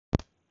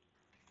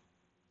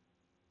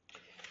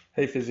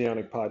Hey,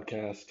 Physionic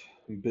Podcast.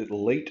 I'm a bit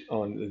late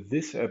on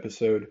this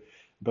episode,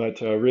 but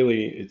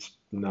really it's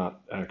not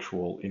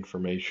actual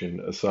information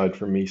aside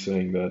from me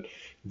saying that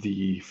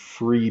the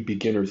free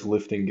beginner's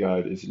lifting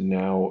guide is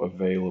now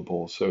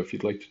available. So if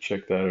you'd like to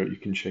check that out, you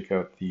can check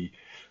out the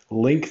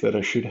link that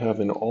I should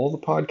have in all the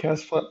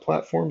podcast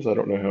platforms. I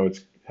don't know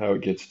how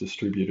it gets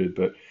distributed,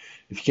 but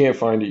if you can't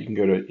find it, you can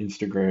go to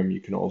Instagram.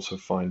 You can also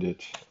find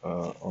it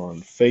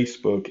on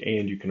Facebook,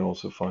 and you can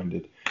also find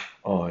it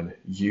on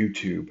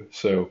YouTube.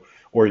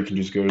 Or you can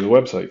just go to the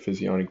website,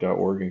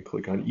 physionic.org, and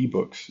click on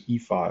ebooks,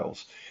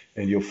 e-files,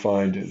 and you'll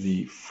find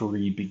the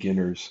free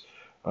beginners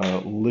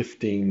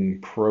lifting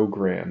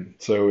program.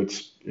 So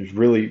it's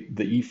really,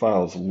 the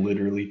e-file is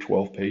literally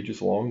 12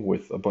 pages long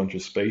with a bunch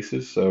of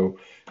spaces. So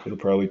it'll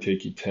probably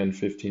take you 10,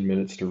 15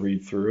 minutes to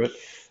read through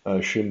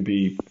it. Shouldn't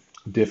be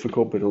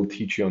difficult, but it'll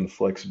teach you on the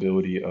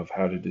flexibility of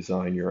how to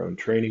design your own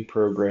training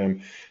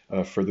program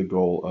for the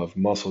goal of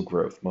muscle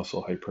growth,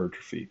 muscle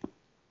hypertrophy.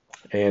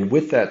 And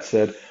with that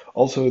said,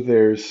 also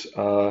there's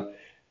an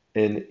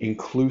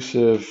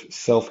inclusive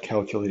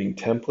self-calculating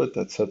template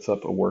that sets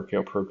up a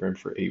workout program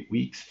for 8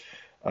 weeks.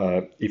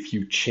 If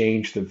you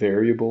change the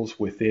variables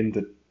within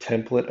the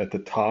template at the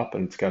top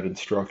and it's got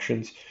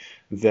instructions,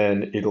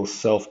 then it'll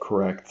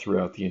self-correct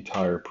throughout the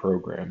entire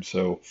program.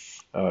 So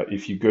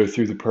if you go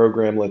through the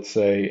program, let's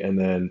say, and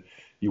then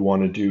you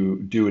want to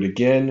do it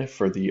again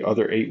for the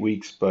other 8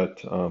 weeks,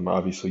 but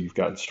obviously you've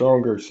gotten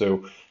stronger,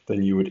 so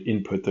then you would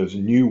input those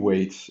new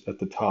weights at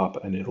the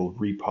top and it'll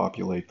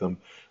repopulate them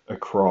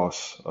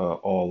across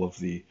all of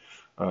the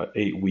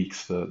 8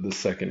 weeks, the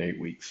second 8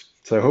 weeks.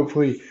 So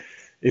hopefully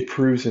it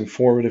proves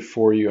informative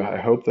for you. I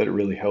hope that it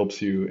really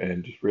helps you,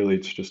 and really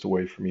it's just a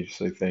way for me to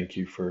say thank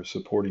you for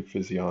supporting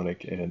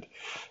Physionic. And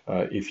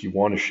if you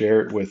want to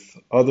share it with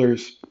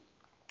others,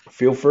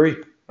 feel free.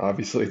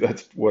 Obviously,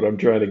 that's what I'm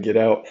trying to get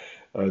out.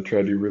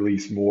 Try to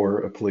release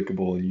more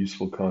applicable and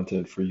useful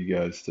content for you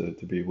guys to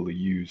be able to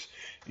use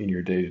in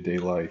your day-to-day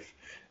life.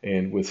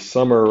 And with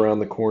summer around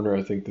the corner,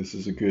 I think this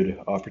is a good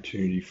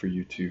opportunity for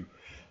you to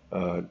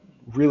uh,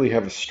 really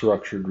have a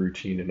structured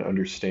routine and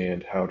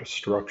understand how to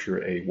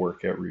structure a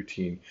workout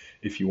routine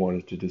if you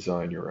wanted to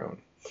design your own.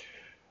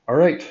 All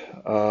right,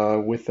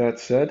 with that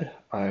said,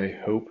 I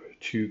hope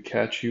to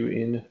catch you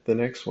in the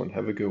next one.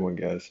 Have a good one,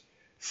 guys.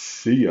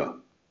 See ya.